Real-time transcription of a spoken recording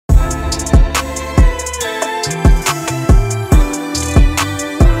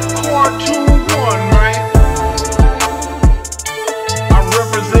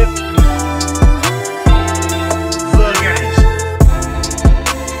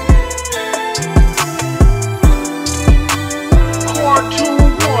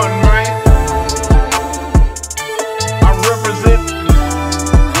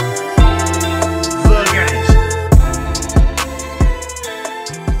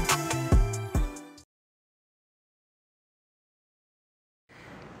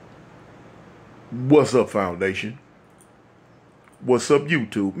What's up, Foundation? What's up,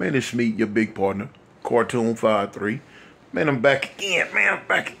 YouTube? Man, it's me, your big partner, Cartoon 53. Man, I'm back again, man. I'm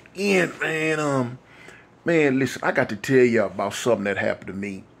back again, man. Man, listen, I got to tell you about something that happened to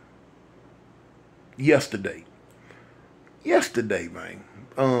me yesterday. Yesterday,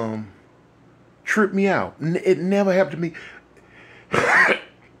 man. Tripped me out. It never happened to me.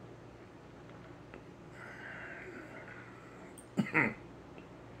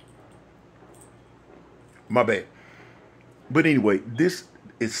 My bad. But anyway, this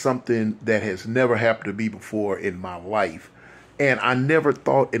is something that has never happened to me before in my life. And I never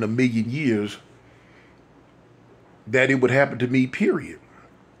thought in a million years that it would happen to me, period.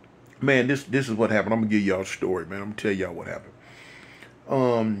 Man, this is what happened. I'm going to give y'all a story, man. I'm going to tell y'all what happened.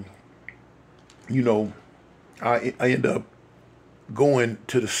 You know, I ended up going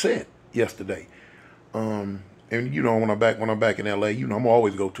to the set yesterday. And you know, when I'm back in LA, you know, I'm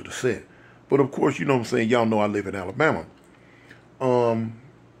always go to the set. But of course, you know what I'm saying, y'all know I live in Alabama.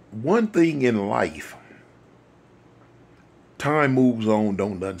 One thing in life, time moves on,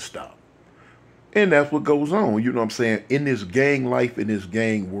 don't nothing stop. And that's what goes on, you know what I'm saying? In this gang life, in this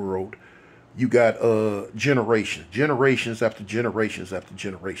gang world, you got generations after generations after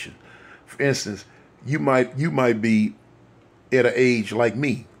generation. For instance, you might be at an age like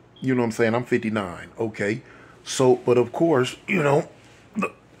me. You know what I'm saying? I'm 59, okay? So, but of course, you know,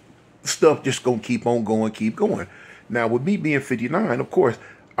 stuff just gonna keep on going, keep going. Now, with me being 59, of course,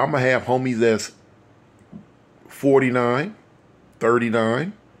 I'm gonna have homies that's 49,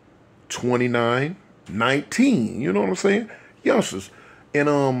 39, 29, 19. You know what I'm saying? Youngsters.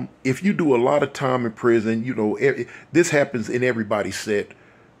 And if you do a lot of time in prison, you know, this happens in everybody's set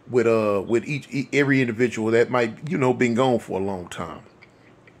with every individual that might, you know, been gone for a long time.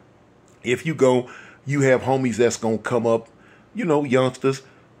 If you go, you have homies that's gonna come up, you know, youngsters.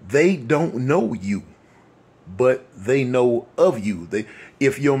 They don't know you, but they know of you.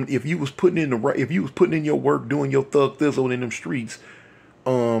 If you was putting in your work, doing your thug thizzle in them streets,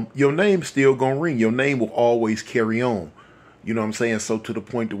 your name's still gonna ring. Your name will always carry on. You know what I'm saying? So to the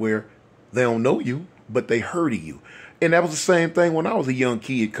point to where they don't know you, but they heard of you. And that was the same thing when I was a young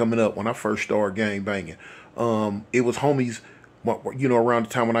kid coming up, when I first started gang banging. It was homies, you know, around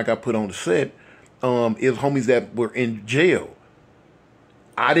the time when I got put on the set, it was homies that were in jail.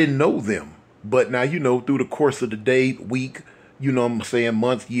 I didn't know them, but now, you know, through the course of the day, week, you know what I'm saying,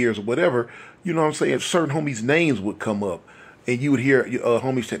 months, years, or whatever, you know what I'm saying, certain homies' names would come up, and you would hear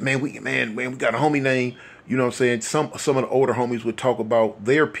homies say, man, we got a homie name, you know what I'm saying. Some of the older homies would talk about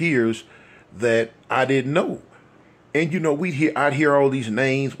their peers that I didn't know, and you know, I'd hear all these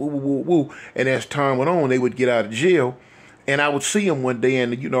names, woo, woo, woo, woo, and as time went on, they would get out of jail. And I would see him one day,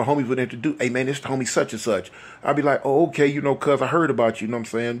 and, you know, homies would introduce, hey, man, this the homie such and such. I'd be like, oh, okay, you know, cuz I heard about you, know what I'm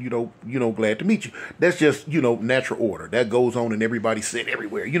saying? You know, glad to meet you. That's just, you know, natural order. That goes on in everybody's set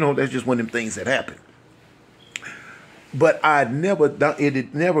everywhere. You know, that's just one of them things that happen. But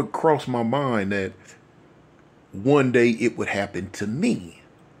it never crossed my mind that one day it would happen to me.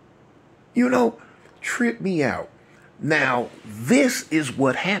 You know, trip me out. Now, this is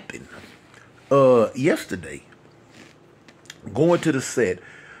what happened yesterday. Going to the set,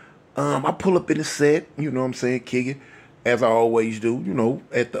 I pull up in the set, you know what I'm saying, kicking, as I always do, you know,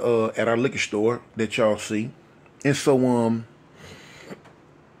 at our liquor store that y'all see. And so, when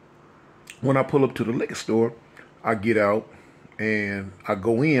I pull up to the liquor store, I get out and I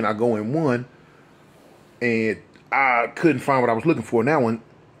go in one, and I couldn't find what I was looking for in that one,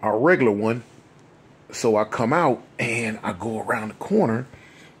 a regular one. So I come out and I go around the corner,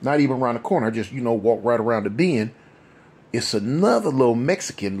 not even around the corner, I just, you know, walk right around the bend. It's another little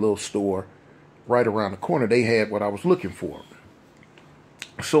Mexican little store right around the corner. They had what I was looking for.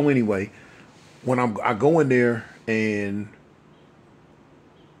 So anyway, when I go in there and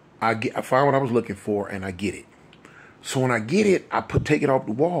I find what I was looking for and I get it. So when I get it, I take it off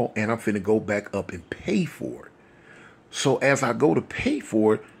the wall and I'm finna go back up and pay for it. So as I go to pay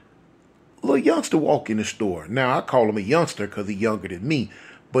for it, a little youngster walk in the store. Now I call him a youngster because he's younger than me,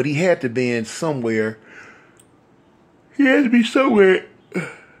 but he had to be in somewhere. He had to be somewhere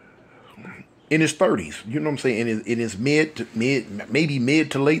in his 30s. You know what I'm saying? In his maybe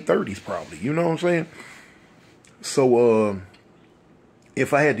mid to late 30s, probably. You know what I'm saying? So,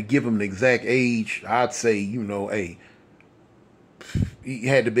 if I had to give him the exact age, I'd say, you know, hey, he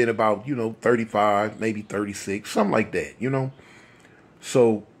had to been about, you know, 35, maybe 36, something like that, you know?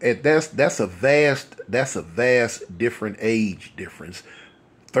 So, that's a vast different age difference.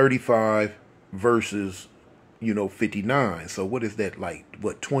 35 versus, you know, 59. So what is that, like,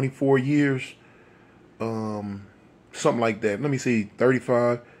 what, 24 years? Something like that. Let me see,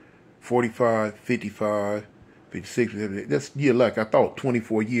 35. 45, 55, 56. That's, yeah, like I thought,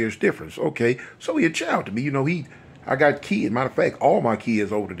 24 years difference. Okay, so he a child to me. You know, I got kids. Matter of fact, all my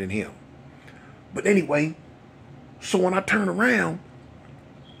kids older than him. But anyway, so when I turn around,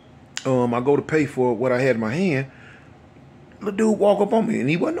 I go to pay for what I had in my hand. The dude walk up on me, and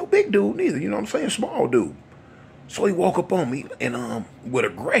he wasn't no big dude neither. You know what I'm saying? Small dude. So he walk up on me and with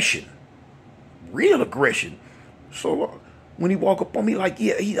aggression, real aggression. So when he walk up on me, like,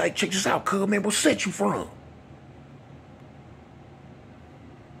 yeah, he like, check this out, cuz, man, what set you from?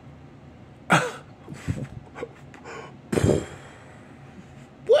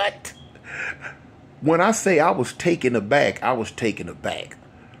 What? When I say I was taken aback, I was taken aback.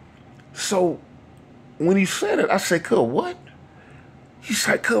 So when he said it, I said, cuz, what? He's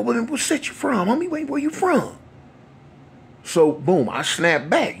like, cuz, what set you from? Homie, where you from? So boom, I snapped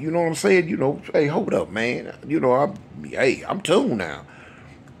back. You know what I'm saying? You know, hey, hold up, man. You know, I'm tuned now.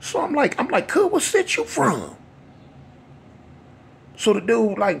 So I'm like, cuz, what set you from? So the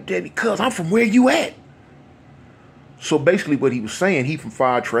dude like, Daddy, cuz, I'm from where you at? So basically what he was saying, he from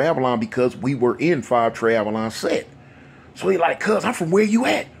 5 Travelon because we were in 5 Travelon set. So he like, cuz, I'm from where you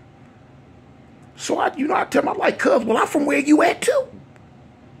at? So I tell him, I'm like, cuz, well, I'm from where you at too.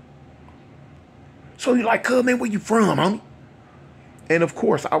 So he like, cuz, man, where you from, homie? And of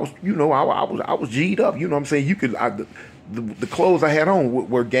course, I was, you know, I was G'd up. You know what I'm saying? You could, the clothes I had on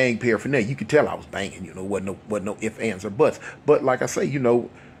were gang paraphernalia. You could tell I was banging. You know, wasn't no ifs, ands, or buts. But like I say, you know,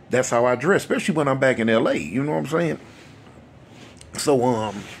 that's how I dress, especially when I'm back in LA. You know what I'm saying?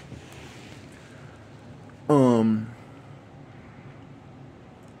 So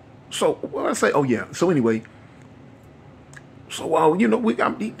so what I say? Oh yeah. So anyway. So you know,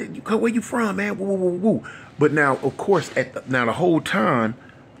 where you from, man? Woo, woo, woo, woo. But now, of course, the whole time,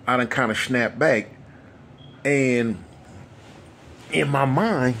 I done kind of snapped back, and in my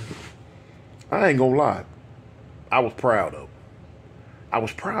mind, I ain't gonna lie, I was proud of.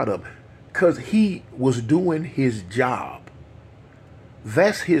 Because he was doing his job.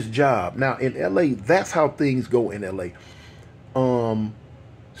 That's his job. Now in LA, that's how things go in LA.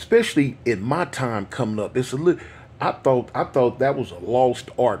 Especially in my time coming up, it's a little. I thought that was a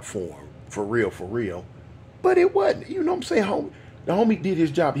lost art form, for real. But it wasn't. You know what I'm saying? The homie did his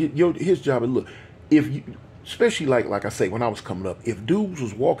job. His job. And look, especially like I say, when I was coming up, if dudes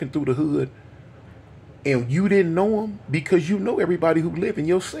was walking through the hood and you didn't know them, because you know everybody who live in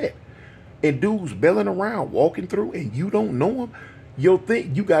your set, and dudes belling around, walking through, and you don't know them, you'll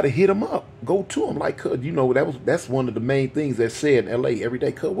think you got to hit them up. Go to them. Like, cuz, you know, that's one of the main things that's said in LA every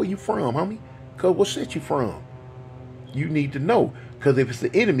day. Cuz, where you from, homie? Cuz, what set you from? You need to know, because if it's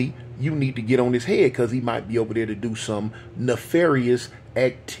the enemy, you need to get on his head, because he might be over there to do some nefarious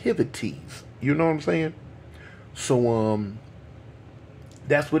activities. You know what I'm saying? So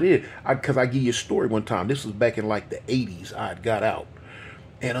that's what it is. Because I give you a story one time. This was back in like the 80s. I had got out,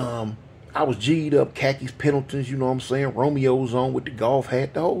 and I was G'd up, khakis, Pendletons. You know what I'm saying? Romeo's on with the golf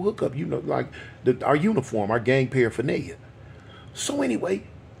hat, the whole hookup. You know, like our uniform, our gang paraphernalia. So anyway,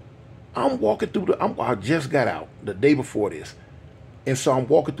 I'm walking through I just got out the day before this. And so I'm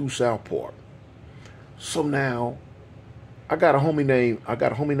walking through South Park. So now I got a homie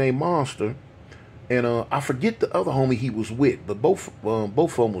named Monster. And I forget the other homie he was with, but both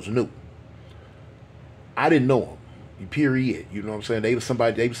of them was new. I didn't know him. Period. You know what I'm saying? They was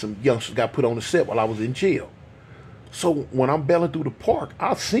some youngsters got put on the set while I was in jail. So when I'm belling through the park,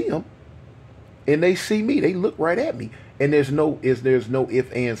 I see them. And they see me. They look right at me. And there's no ifs,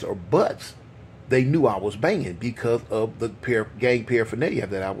 ands, or buts. They knew I was banging because of the gang paraphernalia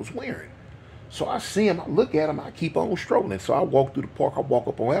that I was wearing. So I see him. I look at him. I keep on strolling. So I walk through the park. I walk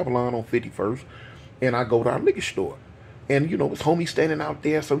up on Avalon on 51st. And I go to our liquor store. And, you know, it's homie standing out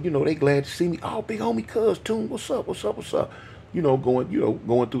there. So, you know, they glad to see me. Oh, big homie, cuz, Tune, what's up? You know, going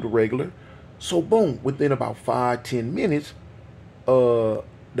through the regular. So, boom, within about 5-10 minutes, the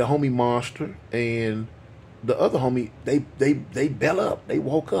homie Monster and the other homie, they bell up. They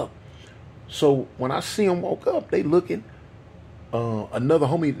woke up. So when I see them woke up, they looking. Another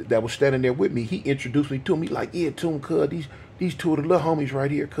homie that was standing there with me, he introduced me to him. He like, yeah, Tune, cuz, these two of the little homies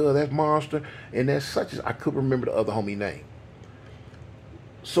right here, cuz, that's Monster, and that's such as I couldn't remember the other homie name.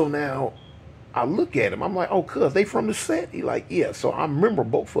 So now I look at him. I'm like, oh, cuz, they from the set? He like, yeah. So I remember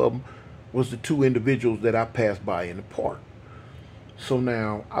both of them was the two individuals that I passed by in the park. So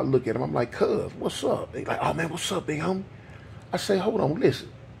now I look at him. I'm like, cuz, what's up? They like, oh, man, what's up, big homie? I say, hold on,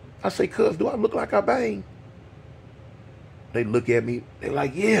 listen. I say, cuz, do I look like I bang? They look at me. They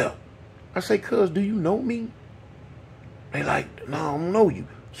like, yeah. I say, cuz, do you know me? They like, no, I don't know you.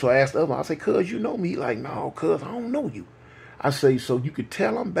 So I asked the other one. I say, cuz, you know me? He like, no, cuz, I don't know you. I say, so you could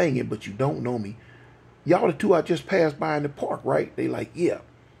tell I'm banging, but you don't know me. Y'all the two I just passed by in the park, right? They like, yeah.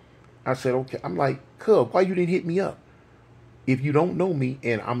 I said, okay. I'm like, cuz, why you didn't hit me up? If you don't know me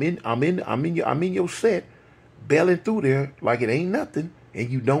and I'm in your set, belling through there like it ain't nothing, and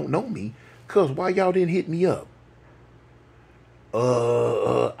you don't know me, cuz why y'all didn't hit me up?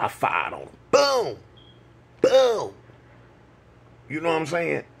 I fired on them. Boom! Boom! You know what I'm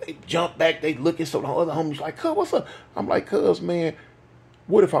saying? They jump back, they looking, so the other homies like, cuz, what's up? I'm like, cuz, man,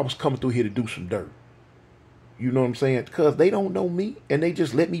 what if I was coming through here to do some dirt? You know what I'm saying? Cuz they don't know me, and they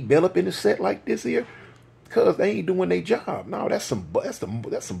just let me bell up in the set like this here, cuz they ain't doing their job. No, that's some buster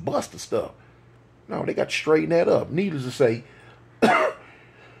stuff. No, they got to straighten that up. Needless to say,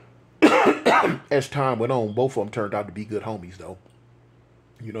 as time went on, both of them turned out to be good homies, though.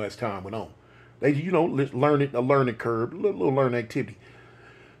 You know, as time went on. They, you know, a learning curve, a little learning activity.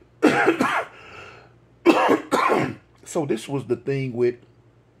 So this was the thing with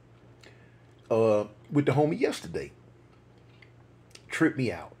the homie yesterday. Tripped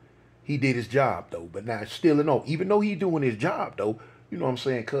me out. He did his job, though, but now still in all, even though he doing his job, though, you know what I'm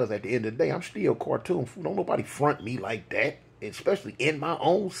saying, cuz at the end of the day, I'm still cartoon. Don't nobody front me like that, especially in my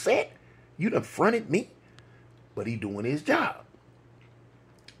own set. You done fronted me, but he doing his job.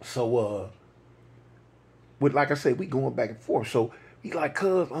 So, with, like I said, we going back and forth. So he like,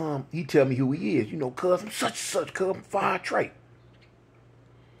 cuz, he tell me who he is. You know, cuz, I'm such and such, cuz, I'm Fire Trey.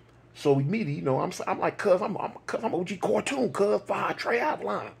 So immediately, you know, I'm like, cuz, I'm OG cartoon, cuz, Fire Trey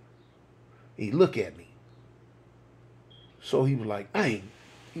outline. He look at me. So he was like, hey,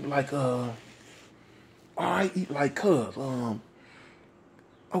 he was like, all right, he like, cuz, oh,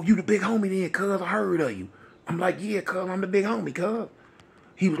 you the big homie then, cuz, I heard of you. I'm like, yeah, cuz, I'm the big homie, cuz.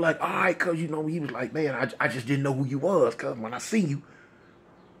 He was like, all right, cuz, you know, he was like, man, I just didn't know who you was, cuz, when I seen you.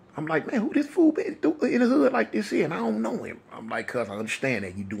 I'm like, man, who this fool been in the hood like this here? And I don't know him. I'm like, cuz, I understand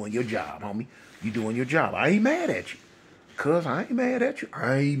that you doing your job, homie. You doing your job. I ain't mad at you. Cuz, I ain't mad at you.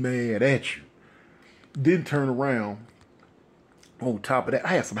 I ain't mad at you. Then turn around. On top of that, I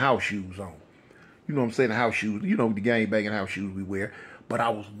had some house shoes on. You know what I'm saying? The house shoes, you know, the gang banging house shoes we wear. But I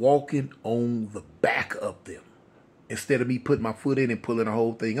was walking on the back of them. Instead of me putting my foot in and pulling the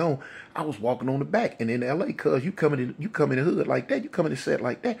whole thing on, I was walking on the back. And in LA, cuz you come in the hood like that, you come in the set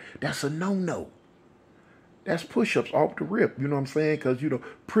like that, that's a no-no. That's push-ups off the rip, you know what I'm saying? Because, you know,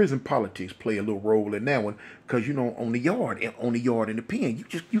 prison politics play a little role in that one. Because, you know, on the yard in the pen,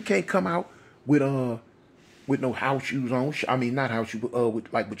 you can't come out with no house shoes on. I mean, not house shoes,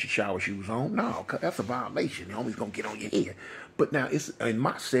 with your shower shoes on. No, cause that's a violation. The homie's gonna get on your head. But now it's in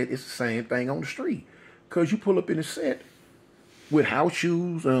my set. It's the same thing on the street. Cause you pull up in the set with house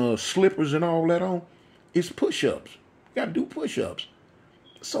shoes, slippers, and all that on. It's push-ups. You gotta do push-ups.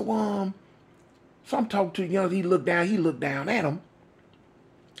 So I'm talking to the young. He looked down at him,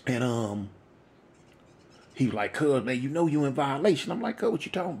 and he was like, cuz, man, you know you in violation. I'm like, cuz, what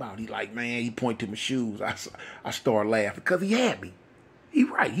you talking about? He like, man, he pointed to my shoes. I started laughing because he had me. He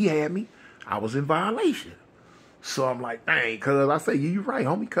right, he had me. I was in violation. So I'm like, dang, cuz. I say, you right,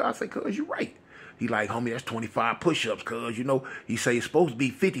 homie. Cuz I say, cuz, you right. He like, homie, that's 25 push-ups, cuz, you know. He say it's supposed to be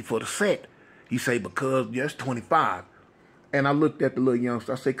 50 for the set. He say, because that's 25. And I looked at the little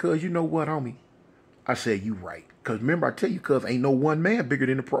youngster. I say, cuz, you know what, homie? I said, you right. Because remember, I tell you, cuz, ain't no one man bigger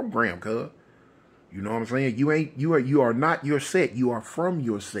than the program, cuz. You know what I'm saying? You are not your set. You are from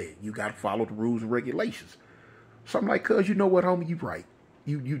your set. You got to follow the rules and regulations. So I'm like, cuz, you know what, homie? You right.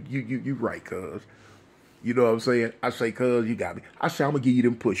 You right, cuz. You know what I'm saying? I say, cuz, you got me. I say, I'm going to give you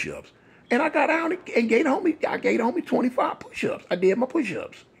them push-ups. And I got out and gave homie 25 push-ups. I did my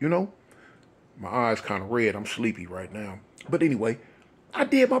push-ups, you know? My eyes kind of red. I'm sleepy right now. But anyway, I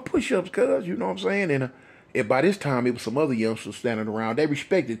did my push-ups, cuz, you know what I'm saying? And by this time, it was some other youngsters standing around. They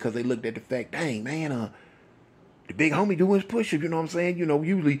respected because they looked at the fact, dang, man, the big homie doing his push-ups, you know what I'm saying? You know,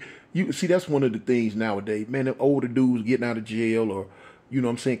 usually, you see, that's one of the things nowadays. Man, the older dudes getting out of jail or, you know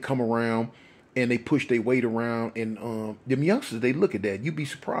what I'm saying, come around and they push their weight around. And them youngsters, they look at that. You'd be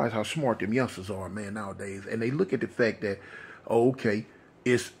surprised how smart them youngsters are, man, nowadays. And they look at the fact that, oh, okay,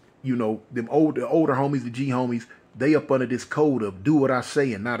 it's, you know, the older homies, the G homies, they up under this code of do what I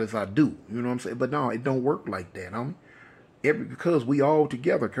say and not as I do. You know what I'm saying? But no, it don't work like that, homie. Because we all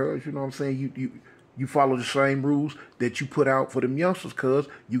together, cuz, you know what I'm saying? You follow the same rules that you put out for them youngsters, cuz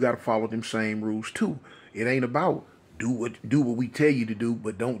you got to follow them same rules too. It ain't about do what we tell you to do,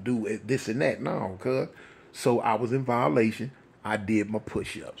 but don't do this and that. No, cuz. So I was in violation. I did my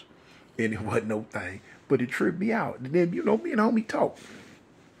push-ups. And it wasn't no thing. But it tripped me out. And then, you know, me and homie talked.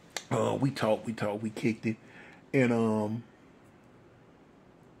 We kicked it. And,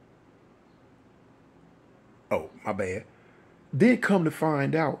 oh, my bad. Then come to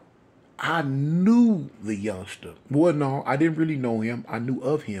find out, I knew the youngster. Well, no, I didn't really know him. I knew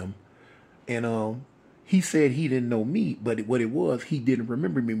of him. And he said he didn't know me, but what it was, he didn't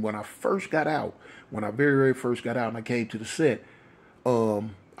remember me when I first got out. When I very, very first got out and I came to the set,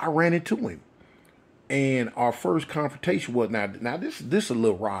 I ran into him. And our first confrontation was, now this a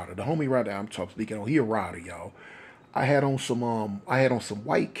little rider. The homie right there I'm talking speaking on, he a rider, y'all. I had on some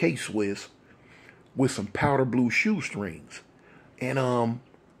white K-Swiss with some powder blue shoestrings. And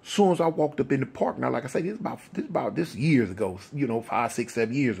soon as I walked up in the park, now like I say, this about years ago, 5, 6,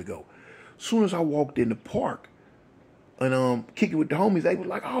 7 years ago. Soon as I walked in the park and kicking with the homies, they was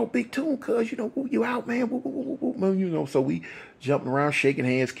like, "Oh, Big Tune, cuz, you out, man." Woo, woo, woo, woo, so we jumping around, shaking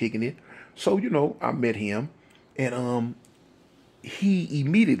hands, kicking it. So, I met him, and he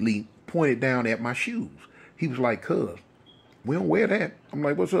immediately pointed down at my shoes. He was like, "Cuz, we don't wear that." I'm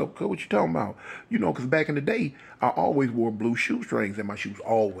like, "What's up, cuz? What you talking about?" Because back in the day, I always wore blue shoestrings in my shoes,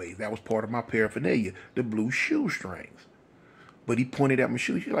 always. That was part of my paraphernalia, the blue shoestrings. But he pointed at my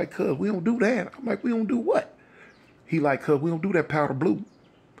shoes. He's like, "Cuz, we don't do that." I'm like, "We don't do what?" He like, "Cuz, we don't do that powder blue."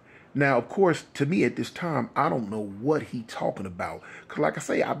 Now, of course, to me at this time, I don't know what he talking about. Because like I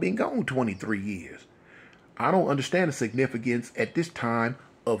say, I've been gone 23 years. I don't understand the significance at this time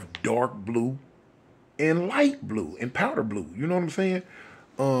of dark blue and light blue and powder blue. You know what I'm saying?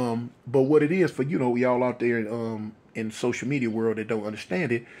 But what it is for, y'all out there in social media world that don't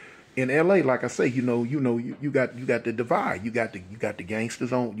understand it, in LA, like I say, you got the divide. You got the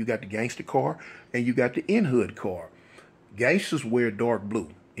gangsters on, you got the gangster car, and you got the in-hood car. Gangsters wear dark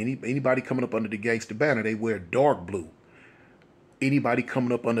blue. Anybody coming up under the gangster banner, they wear dark blue. Anybody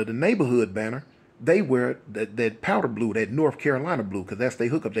coming up under the neighborhood banner, they wear that powder blue, that North Carolina blue, because that's their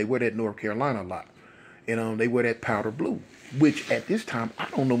hookup. They wear that North Carolina a lot. And they wear that powder blue, which at this time, I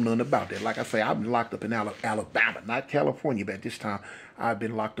don't know nothing about that. Like I say, I've been locked up in Alabama, not California, but at this time, I've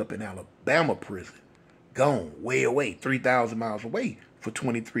been locked up in Alabama prison. Gone, way away, 3,000 miles away for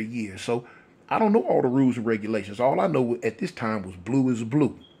 23 years. So I don't know all the rules and regulations. All I know at this time was blue is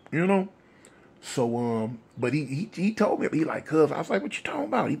blue, So, but he told me, he like, "Cuz," I was like, "What you talking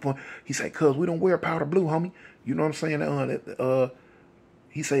about?" He said, "Cuz, we don't wear powder blue, homie." You know what I'm saying?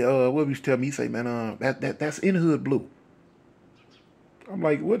 He say, what he was telling me, he say, "Man, that's in hood blue." I'm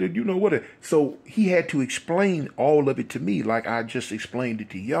like, "What did you know what?" So he had to explain all of it to me, like I just explained it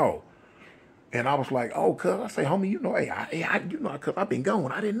to y'all. And I was like, "Oh, cuz," I say, "Homie, hey, cuz I've been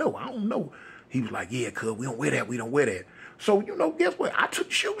gone. I didn't know. I don't know." He was like, "Yeah, cuz, we don't wear that. We don't wear that." So, guess what? I took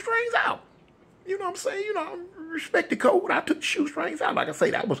the shoestrings out. You know what I'm saying? I respect the code. I took the shoestrings out. Like I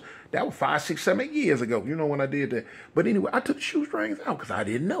say, that was 5, 6, 7, 8 years ago, when I did that. But anyway, I took the shoestrings out because I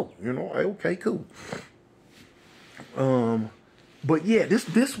didn't know. Okay, cool. But yeah,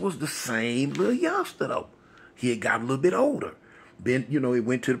 this was the same little youngster though. He had got a little bit older. Then, he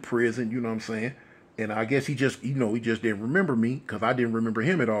went to the prison, you know what I'm saying? And I guess he just didn't remember me because I didn't remember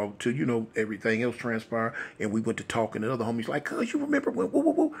him at all till, everything else transpired. And we went to talking to other homies like, "Cuz, you remember when, woo,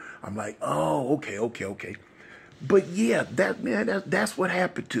 woo, woo." I'm like, "Oh, okay. But yeah, that's what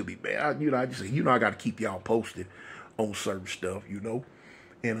happened to me, man. I just, I got to keep y'all posted on certain stuff,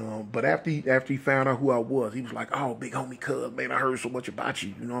 And, but after he found out who I was, he was like, "Oh, big homie, cuz, man, I heard so much about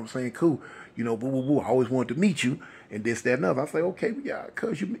you. You know what I'm saying? Cool. Woo, woo, woo. I always wanted to meet you." And this, that, and other. I say, "Okay, yeah,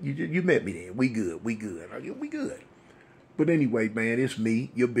 cuz you met me then. We good. We good. But anyway, man, it's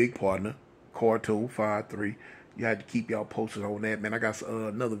me, your big partner, Cartoon 53. You had to keep y'all posted on that, man. I got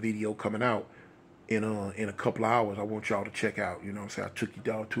another video coming out in a couple of hours. I want y'all to check out. You know what I'm saying? I took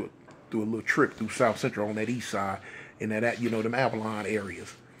y'all through a little trip through South Central on that east side, and that them Avalon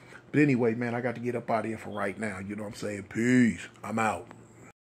areas. But anyway, man, I got to get up out of here for right now. You know what I'm saying? Peace. I'm out.